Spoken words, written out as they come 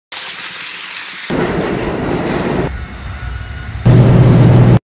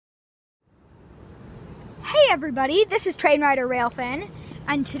everybody, this is TrainRider Railfan,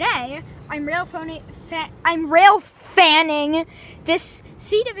 and today I'm railfanning this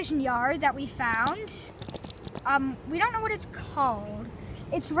C Division yard that we found. We don't know what it's called.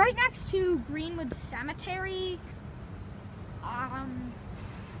 It's right next to Greenwood Cemetery.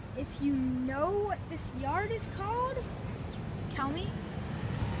 If you know what this yard is called, tell me.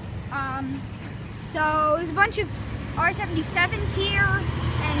 So there's a bunch of R77s here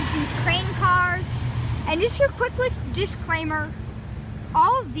and these crane cars. And just your quick disclaimer,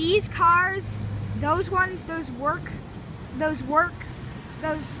 all of these cars, those worker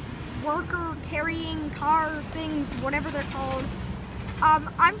carrying car things, whatever they're called, I'm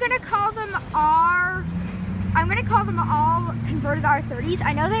gonna call them all converted R30s.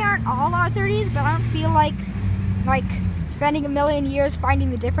 I know they aren't all R30s, but I don't feel like spending a million years finding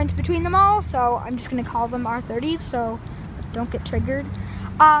the difference between them all, so I'm just gonna call them R30s, so don't get triggered.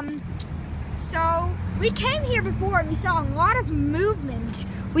 So we came here before and we saw a lot of movement.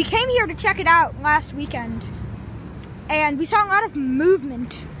 We came here to check it out last weekend, and we saw a lot of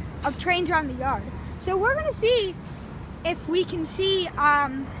movement of trains around the yard. So we're gonna see if we can see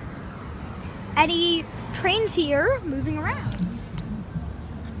any trains here moving around.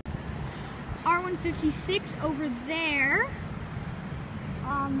 R156 over there.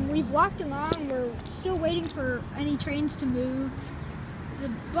 We've walked along, we're still waiting for any trains to move.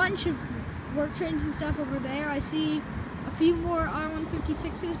 There's a bunch of work trains and stuff over there. I see a few more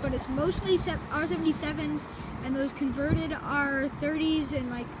R156s, but it's mostly R77s and those converted R30s and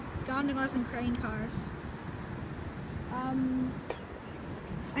like gondolas and crane cars.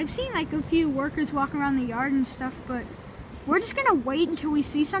 I've seen like a few workers walking around the yard and stuff, but we're just gonna wait until we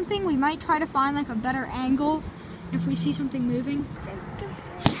see something. We might try to find like a better angle if we see something moving.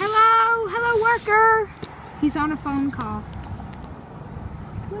 Hello worker! He's on a phone call.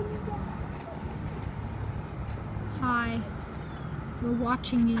 Hi, we're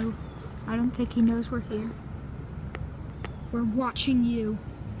watching you. I don't think he knows we're here. We're watching you.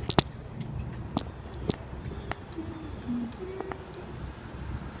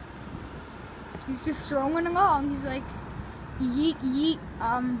 He's just strolling along. He's like, yeet, yeet.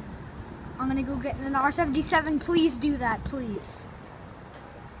 I'm gonna go get an R77. Please do that, please.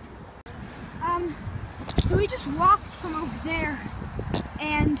 So we just walked from over there,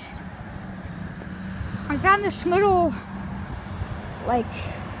 and I found this little, like,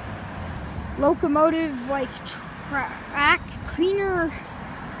 locomotive, like, track cleaner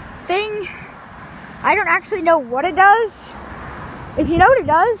thing. I don't actually know what it does. If you know what it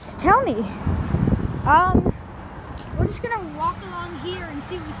does, tell me. We're just gonna walk along here and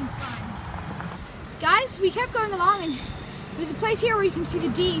see what we can find. Guys, we kept going along, and there's a place here where you can see the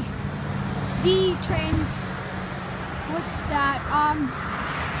D trains. What's that?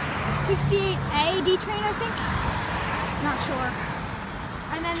 68A D train, I think? Not sure.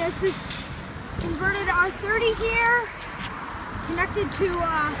 And then there's this converted R30 here, connected to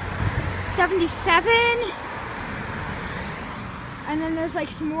 77. And then there's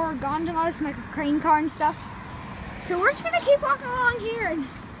like some more gondolas and like a crane car and stuff. So we're just gonna keep walking along here and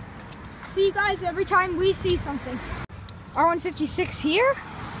see you guys every time we see something. R156 here.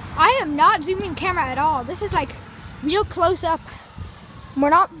 I am not zooming camera at all. This is like real close up. We're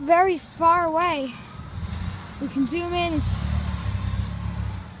not very far away. We can zoom in. It's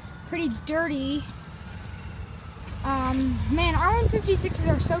pretty dirty. Man, R156s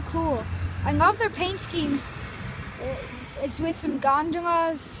are so cool. I love their paint scheme. It's with some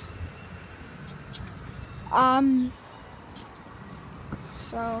gondolas.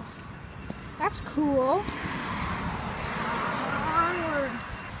 So that's cool.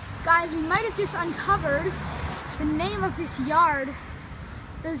 Onwards. Guys, we might have just uncovered the name of this yard.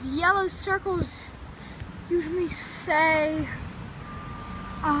 Those yellow circles usually say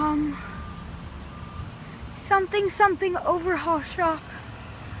something overhaul shop.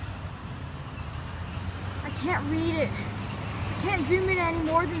 I can't read it. I can't zoom in any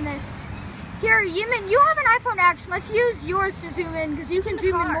more than this. Here, Yimin, you have an iPhone X. Let's use yours to zoom in because you can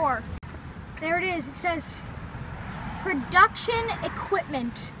zoom in more. There it is. It says production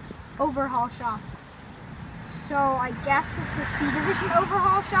equipment overhaul shop. So I guess it's a C Division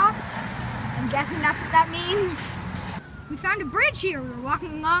overhaul shop. I'm guessing that's what that means. We found a bridge here. We were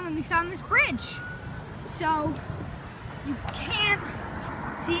walking along and we found this bridge. So you can't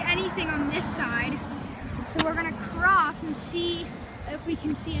see anything on this side. So we're gonna cross and see if we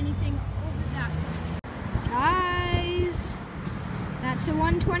can see anything over that way. Guys, that's a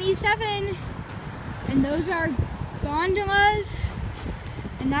 127. And those are gondolas.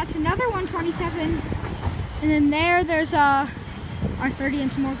 And that's another 127. And then there's our 30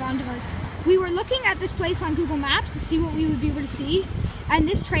 and some more gondolas. we were looking at this place on Google Maps to see what we would be able to see. And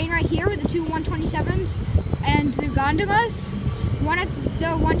this train right here with the two 127s and the gondolas, one of the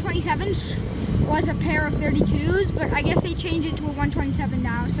 127s was a pair of 32s, but I guess they changed it to a 127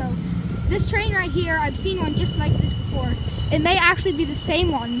 now. So this train right here, I've seen one just like this before. It may actually be the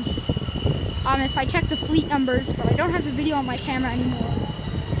same ones if I check the fleet numbers, but I don't have the video on my camera anymore.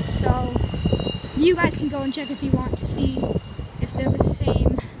 So you guys can go and check if you want to see if they're the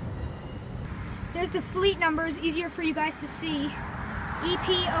same. There's the fleet numbers, easier for you guys to see.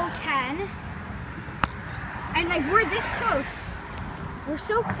 EP010. And like, we're this close. We're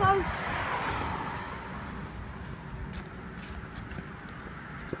so close.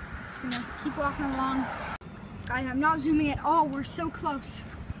 Just gonna keep walking along. Guys, I'm not zooming at all. We're so close.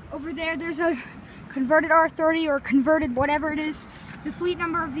 Over there, there's a converted R30 or converted whatever it is. The fleet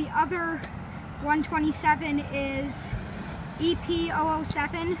number of the other 127 is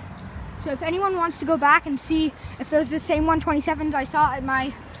EP007. So if anyone wants to go back and see if those are the same 127s I saw at my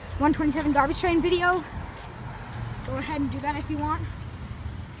 127 garbage train video, go ahead and do that if you want.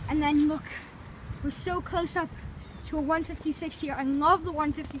 And then look, we're so close up to a 156 here. I love the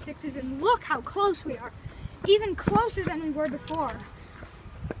 156s, and look how close we are. Even closer than we were before.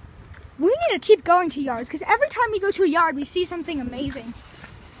 We need to keep going to yards, because every time we go to a yard, we see something amazing.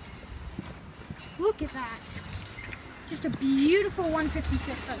 Look at that. Just a beautiful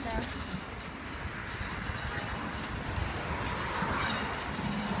 156 right there.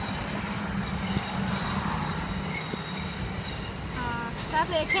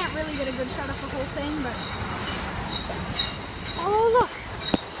 Sadly, I can't really get a good shot of the whole thing, but... Oh, look!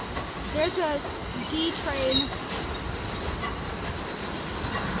 There's a D train.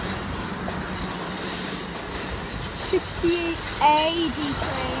 A D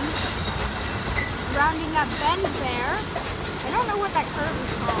train. Rounding that bend there. I don't know what that curve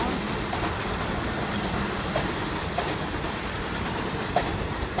is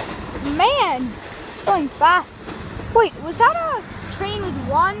called. Man! It's going fast. Wait, was that a train with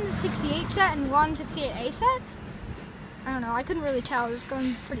one 68 set and one 68A set? I don't know, I couldn't really tell. It was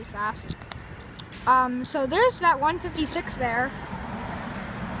going pretty fast. So there's that 156 there.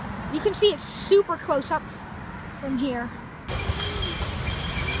 You can see it super close up from here.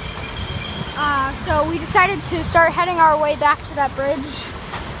 So we decided to start heading our way back to that bridge.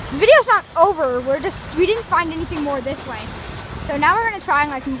 The video's not over, we didn't find anything more this way. So now we're gonna try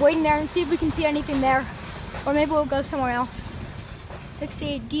and like wait in there and see if we can see anything there. Or maybe we'll go somewhere else.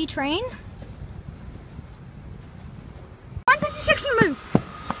 68D train. 156 move.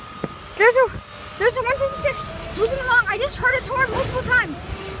 There's a 156 moving along. I just heard its horn multiple times.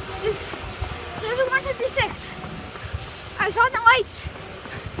 There's a 156. I saw the lights.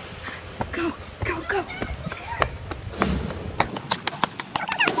 Go, go, go.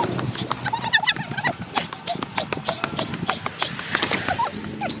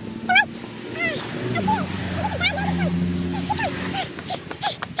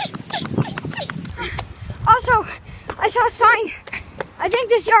 Also, I saw a sign. I think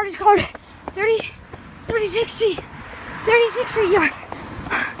this yard is called 36th Street. 36th Street yard.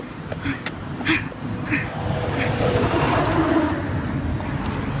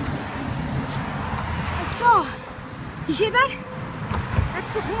 You hear that?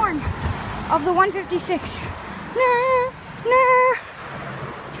 That's the horn of the 156.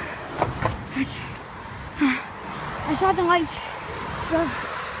 I saw the lights. The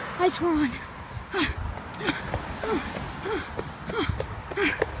lights were on.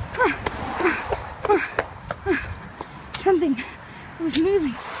 Something was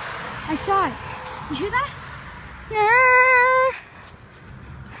moving. I saw it. You hear that?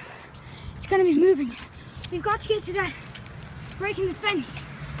 It's gonna be moving. We've got to get to that, breaking the fence,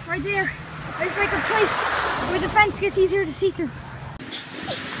 right there. There's like a place where the fence gets easier to see through.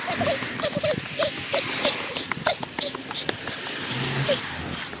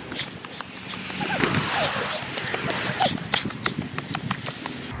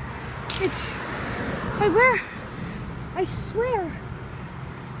 It's right where? I swear.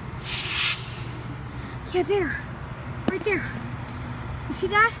 Yeah, there. Right there. You see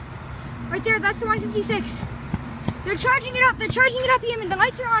that? Right there, that's the 156. They're charging it up, Ian, the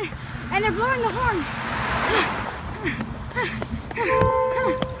lights are on, and they're blowing the horn.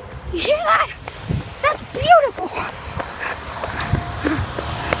 You hear that? That's beautiful.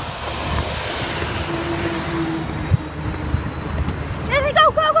 There they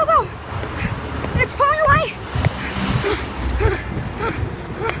go, go, go, go. It's pulling away.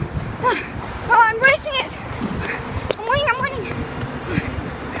 Oh, I'm racing it. I'm winning.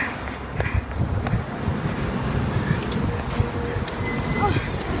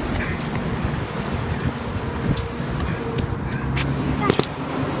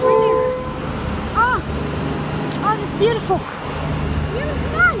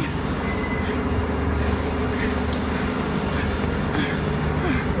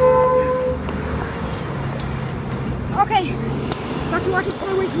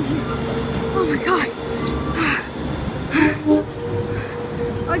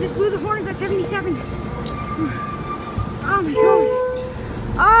 I just blew the horn of that 77. Oh my god.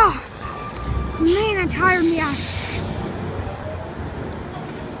 Oh, man, that tired me out.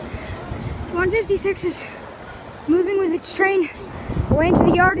 156 is moving with its train away into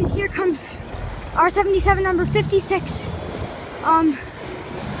the yard, and here comes our 77 number 56.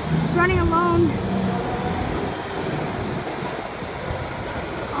 It's running alone.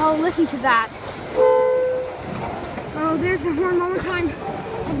 Oh, listen to that. Oh, there's the horn one more time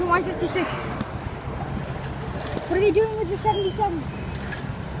of the 156. What are they doing with the 77?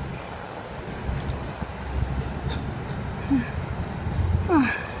 Oh.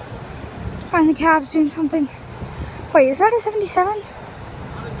 And the cab's doing something. Wait, is that a 77?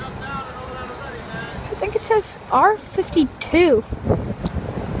 I think it says R52.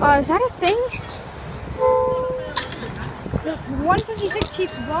 Is that a thing? The 156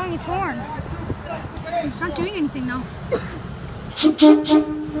 keeps blowing its horn. It's not doing anything though.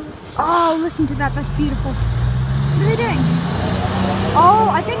 Oh, listen to that. That's beautiful. What are they doing? Oh,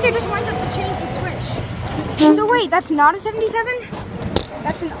 I think they just went up to change the switch. So wait, that's not a 77?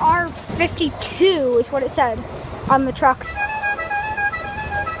 That's an R52 is what it said on the trucks.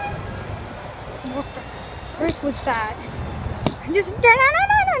 What the frick was that? Just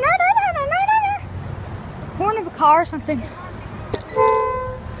horn of a car or something.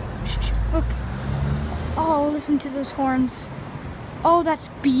 Look. Oh, listen to those horns. Oh, that's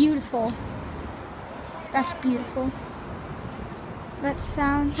beautiful. That's beautiful. That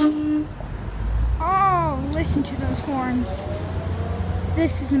sound. Oh, listen to those horns.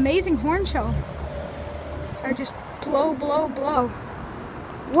 This is an amazing horn show. I just blow, blow, blow.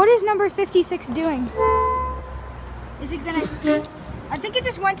 What is number 56 doing? Is it gonna... I think it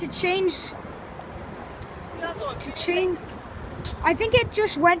just went to change... I think it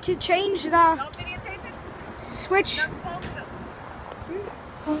just went to change the switch.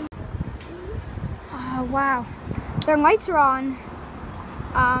 Oh, wow. Their lights are on.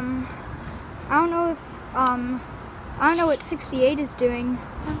 I don't know if... I don't know what 68 is doing.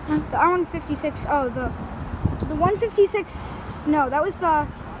 The R156, oh, the 156, no, that was the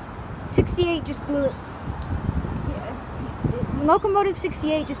 68 just blew it. Yeah. Locomotive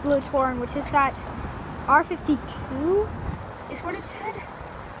 68 just blew its horn, which is that R52 is what it said.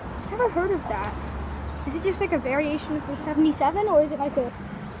 I've never heard of that. Is it just like a variation of the 77, or is it like a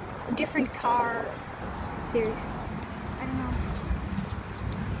different car series? I don't know.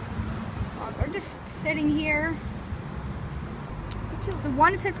 Oh, they're just sitting here. The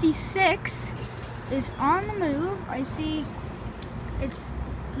 156 is on the move. I see its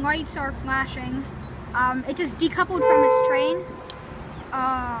lights are flashing. It just decoupled from its train.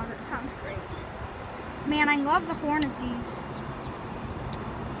 Oh, that sounds great. Man, I love the horn of these.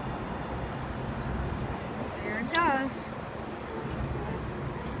 There it goes.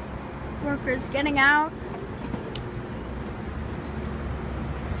 Workers getting out.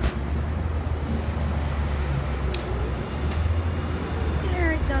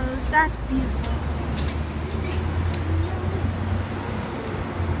 That's beautiful.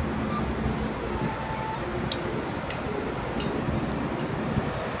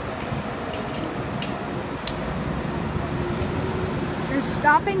 They're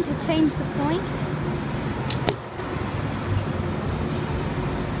stopping to change the points.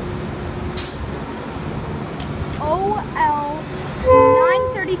 OL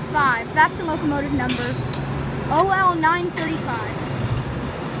 935. That's the locomotive number. OL 935.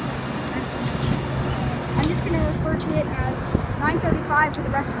 I'm just going to refer to it as 935 for the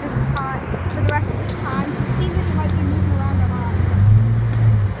rest of this time. For the rest of this time, it seems like it might be moving around a lot.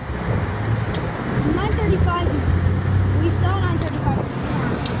 935 is. We saw 935 before.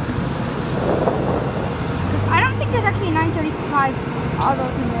 Because I don't think there's actually a 935 auto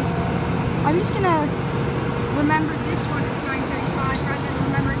in this. I'm just going to remember this one as 935 rather than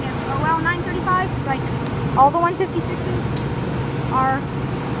remembering it as OL 935. Because like all the 156s are.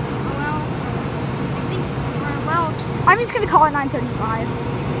 Well, I'm just going to call it 935,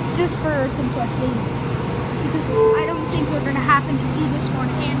 just for simplicity, because I don't think we're going to happen to see this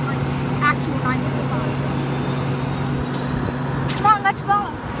one in like actual 935. Come on, let's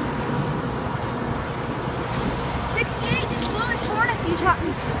follow. 68 just blew its horn a few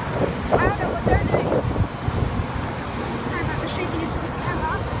times. I don't know what they're doing. Sorry about the shakiness of the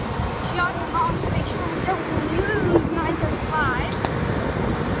camera. Just joggle along to make sure we don't lose 935.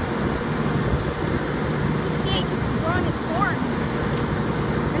 Its horn.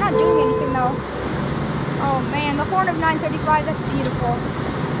 They're not doing anything though. Oh man, the horn of 935, that's beautiful.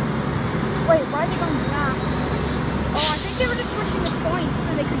 Wait, why are they going back? Oh, I think they were just switching the points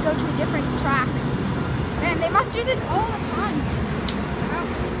so they could go to a different track. Man, they must do this all the time. Wow.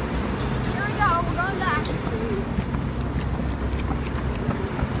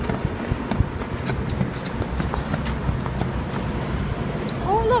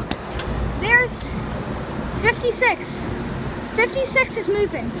 56. 56 is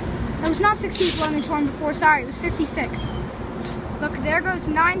moving. It was not 60 blowing its horn before, sorry, it was 56. Look, there goes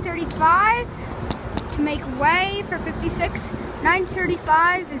 935 to make way for 56.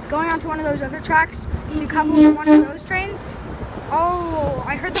 935 is going onto one of those other tracks to come over one of those trains. Oh,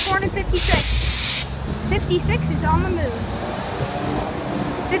 I heard the horn of 56. 56 is on the move.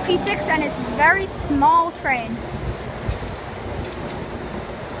 56, and it's a very small train.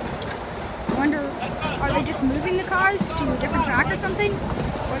 I wonder, are they just moving the cars to a different track or something?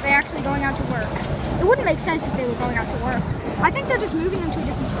 Or are they actually going out to work? It wouldn't make sense if they were going out to work. I think they're just moving them to a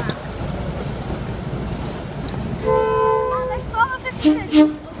different track. Oh, let's follow 56.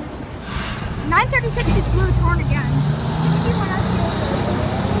 936 just blew its horn again. 61 has the old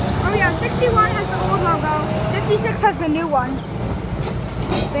logo. Oh yeah, 61 has the old logo. 56 has the new one.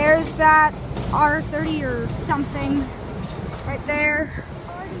 There's that R30 or something right there.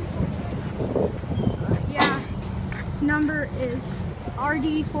 Yeah, this number is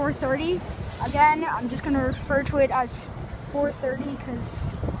RD430. Again, I'm just going to refer to it as 430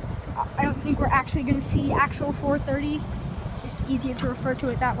 because I don't think we're actually going to see actual 430. It's just easier to refer to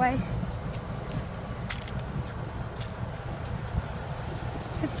it that way.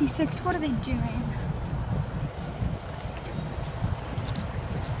 56, what are they doing?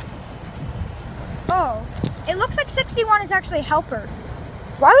 Oh, it looks like 61 is actually a helper.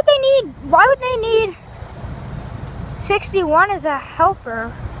 Why would they need 61 as a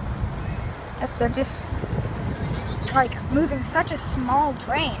helper if they're just like moving such a small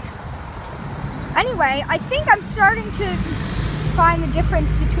train? Anyway, I think I'm starting to find the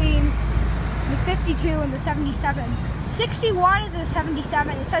difference between the 52 and the 77. 61 is a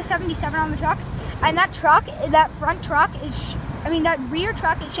 77. It says 77 on the trucks, and that truck, that front truck is, that rear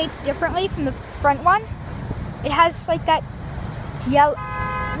truck is shaped differently from the front one. It has like that yellow.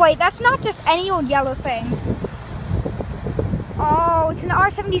 Wait, that's not just any old yellow thing. Oh, it's an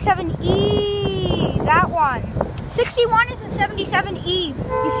R77E, that one. 61 is a 77E.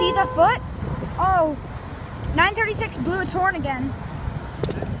 You see the foot? Oh, 936 blew its horn again.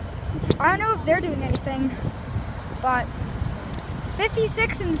 I don't know if they're doing anything, but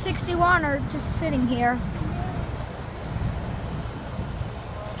 56 and 61 are just sitting here.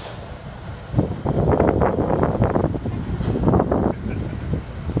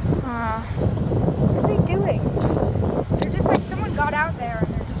 What are they doing? They're just like, someone got out there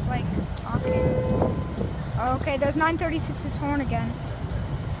and they're just like talking. Okay, there's 936's horn again.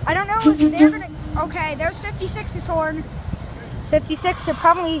 I don't know if they're gonna, okay, there's 56's horn. 56 are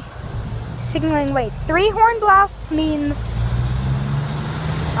probably signaling, wait, 3 horn blasts means,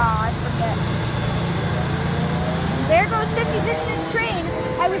 I forget. There goes 56's train.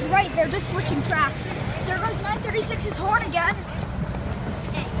 I was right, they're just switching tracks. There goes 936's horn again.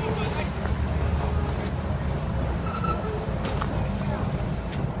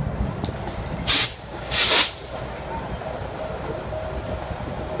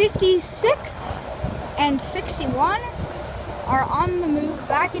 .56 and 61 are on the move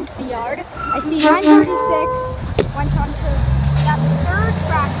back into the yard. I see 936 went onto that third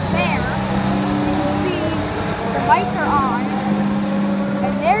track there. You can see the lights are on.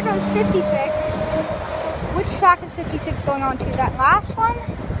 And there goes 56. Which track is 56 going on to? That last one?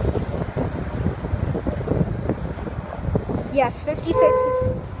 Yes, 56 is,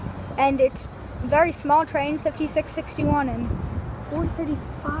 and it's a very small train, 56, 61, and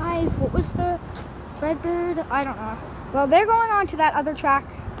 435. What was the Redbird? I don't know. Well, they're going on to that other track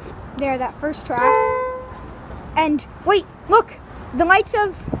there, that first track. And wait, look, the lights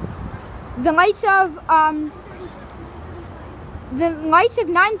of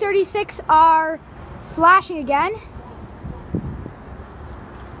 936 are flashing again.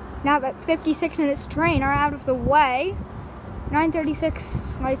 Now that 56 and its train are out of the way,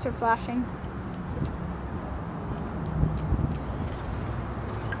 936 lights are flashing.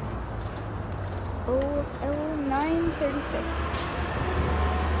 Oh, 936.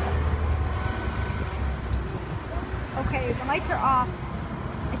 Okay, the lights are off.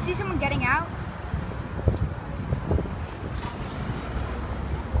 I see someone getting out.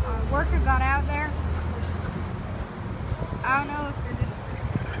 A worker got out there. I don't know if they're just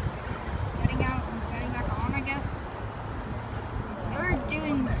getting out and getting back on, I guess. They're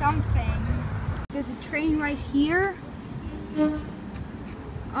doing something. There's a train right here.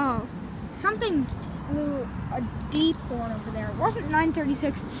 Oh, something blew a deep horn over there. It wasn't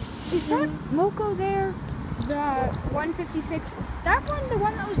 936. Is that loco there? The 156, is that one the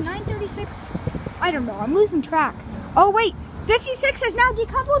one that was 936? I don't know, I'm losing track. Oh wait, 56 has now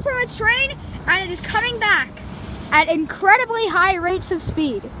decoupled from its train and it is coming back at incredibly high rates of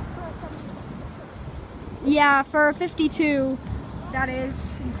speed. Yeah, for a 52, that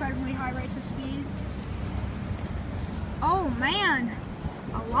is incredibly high rates of speed. Oh man,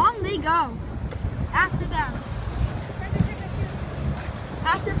 along they go. After them.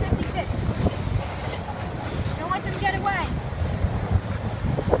 After 56. Don't let them get away.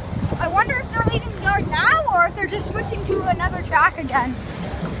 I wonder if they're leaving the yard now or if they're just switching to another track again.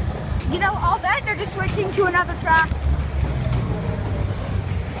 You know, I'll bet they're just switching to another track.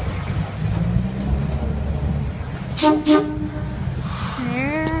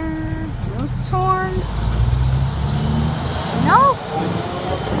 There goes Torn. No,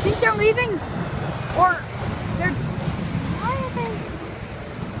 I think they're leaving, or they're. Why are they?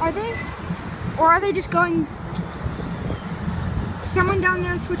 Are they? Or are they just going? Someone down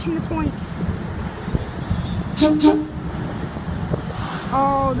there is switching the points.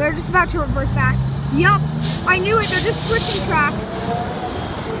 Oh, they're just about to reverse back. Yup, I knew it. They're just switching tracks.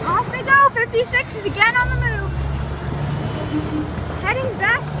 Off they go. 56 is again on the move. Heading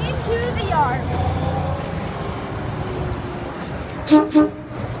back into the yard.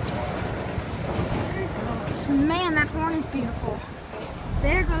 There it goes. Man, that horn is beautiful.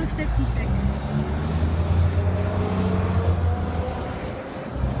 There goes 56.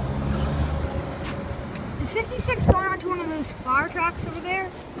 Is 56 going on to one of those far tracks over there?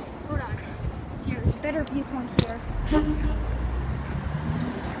 Hold on. Here, there's a better viewpoint here.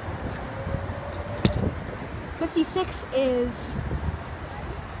 56 is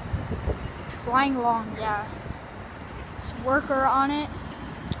flying along, yeah. There's a worker on it.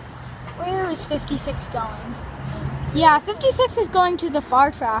 Where is 56 going? Yeah, 56 is going to the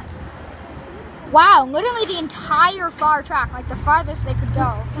far track. Wow, literally the entire far track, like the farthest they could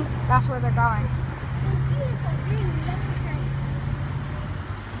go. That's where they're going.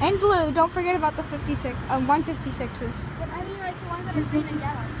 And blue, don't forget about the 156s. But I mean like the ones that are green and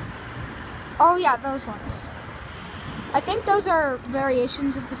yellow. Oh yeah, those ones. I think those are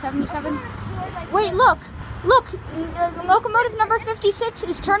variations of the 77. Wait, look! Look! Locomotive number 56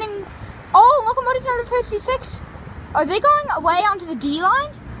 is turning... Oh, locomotive number 56! Are they going away onto the D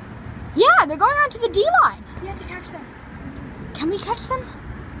line? Yeah, they're going onto the D line. You have to catch them. Can we catch them?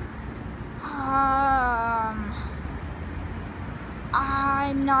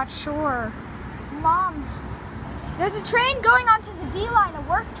 I'm not sure. Mom, there's a train going onto the D line, a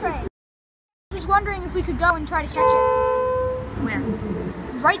work train. I was wondering if we could go and try to catch it. Where?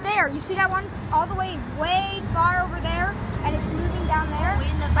 Right there. You see that one all the way far over there, and it's moving down there? Way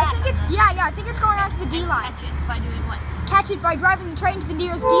in the back. I think it's I think it's going onto the D line. Catch it by doing what? Catch it by driving the train to the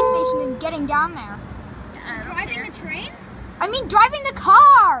nearest D station and getting down there. Driving the train? I mean, driving the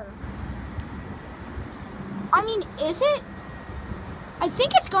car. I mean, is it? I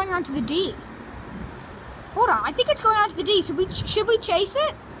think it's going on to the D. Hold on, I think it's going on to the D. So should we chase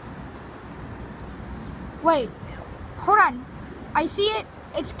it? Wait, hold on. I see it.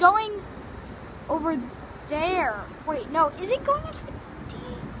 It's going over there. Wait, no, is it going on to the D?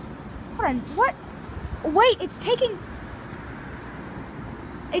 Hold on, what? Wait, it's taking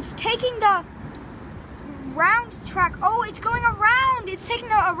the round track. Oh, it's going around. It's taking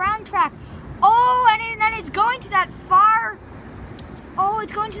a round track. Oh, and then it's going to that far. Oh,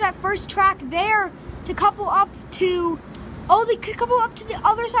 it's going to that first track there to couple up to. Oh, they could couple up to the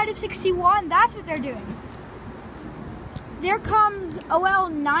other side of 61. That's what they're doing. There comes OL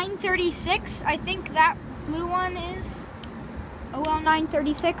 936. I think that blue one is OL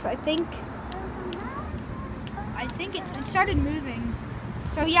 936. I think it started moving.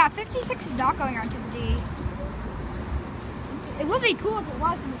 So yeah, 56 is not going on to the D. It would be cool if it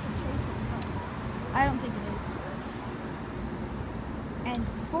was and we could chase it, but I don't think it is. And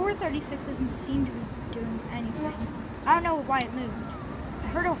 436 doesn't seem to be doing anything. I don't know why it moved. I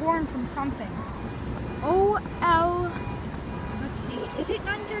heard a horn from something. OL, let's see, is it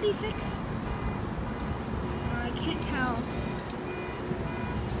 936? I can't tell.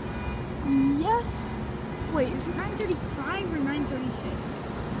 Yes. Wait, is it 935 or 936?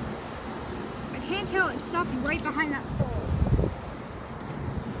 I can't tell. It stopped right behind that pole.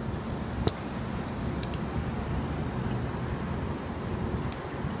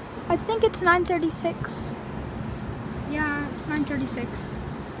 I think it's 936. Yeah, it's 936.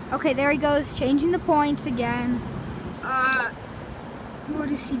 Okay, there he goes, changing the points again. What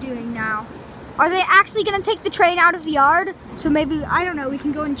is he doing now? Are they actually going to take the train out of the yard? So maybe, I don't know, we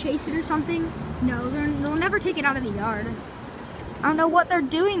can go and chase it or something? No, they'll never take it out of the yard. I don't know what they're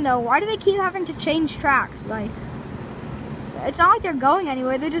doing though. Why do they keep having to change tracks? Like, it's not like they're going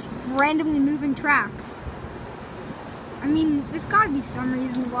anywhere. They're just randomly moving tracks. I mean, there's got to be some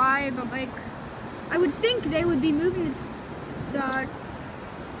reason why, but like, I would think they would be moving the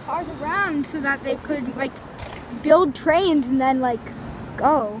cars around so that they could like build trains and then like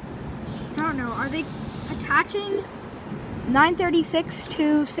go. I don't know. Are they attaching 936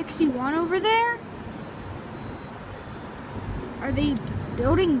 to 61 over there? Are they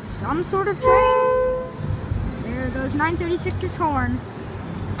building some sort of train? There goes 936's horn.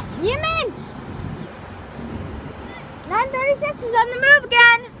 Yement! 936 is on the move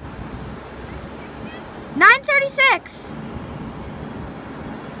again. 936.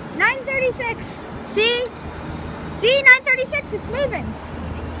 936. See? See, 936, it's moving.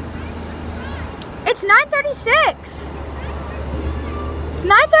 It's 936. It's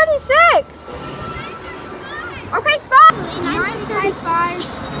 936. Okay, fine. 935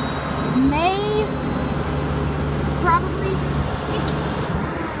 may probably.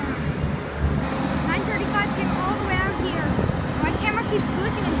 935 came all the way out here. My camera keeps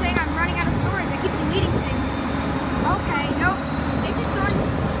glitching and saying I'm running out of storage. I keep deleting things. Okay, nope. It's just going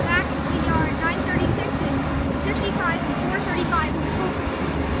back into the yard. 936 and 55 and 435. And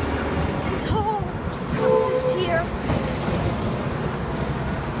this whole consist here.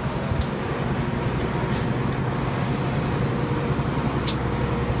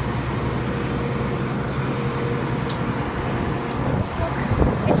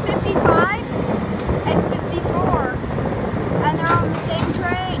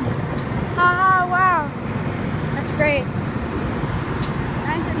 Great.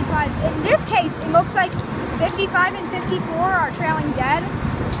 935. In this case, it looks like 55 and 54 are trailing dead,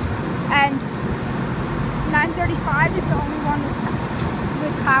 and 935 is the only one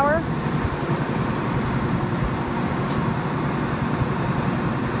with power.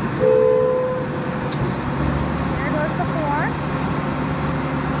 There goes the horn.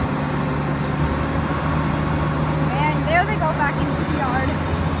 And there they go back into the yard.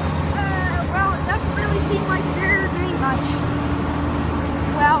 Well, it doesn't really seem like they're doing much.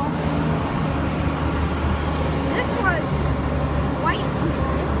 Well, this was quite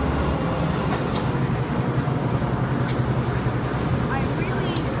cool. I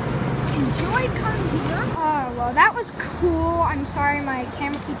really enjoyed coming here. Well, that was cool. I'm sorry my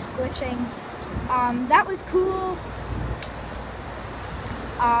camera keeps glitching. That was cool.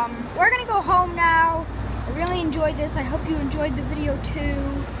 We're gonna go home now. I really enjoyed this. I hope you enjoyed the video too.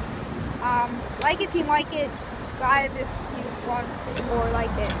 Like if you like it, subscribe if you want or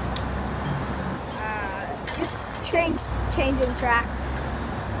like it. Just changing tracks.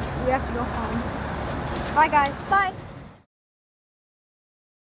 We have to go home. Bye guys. Bye.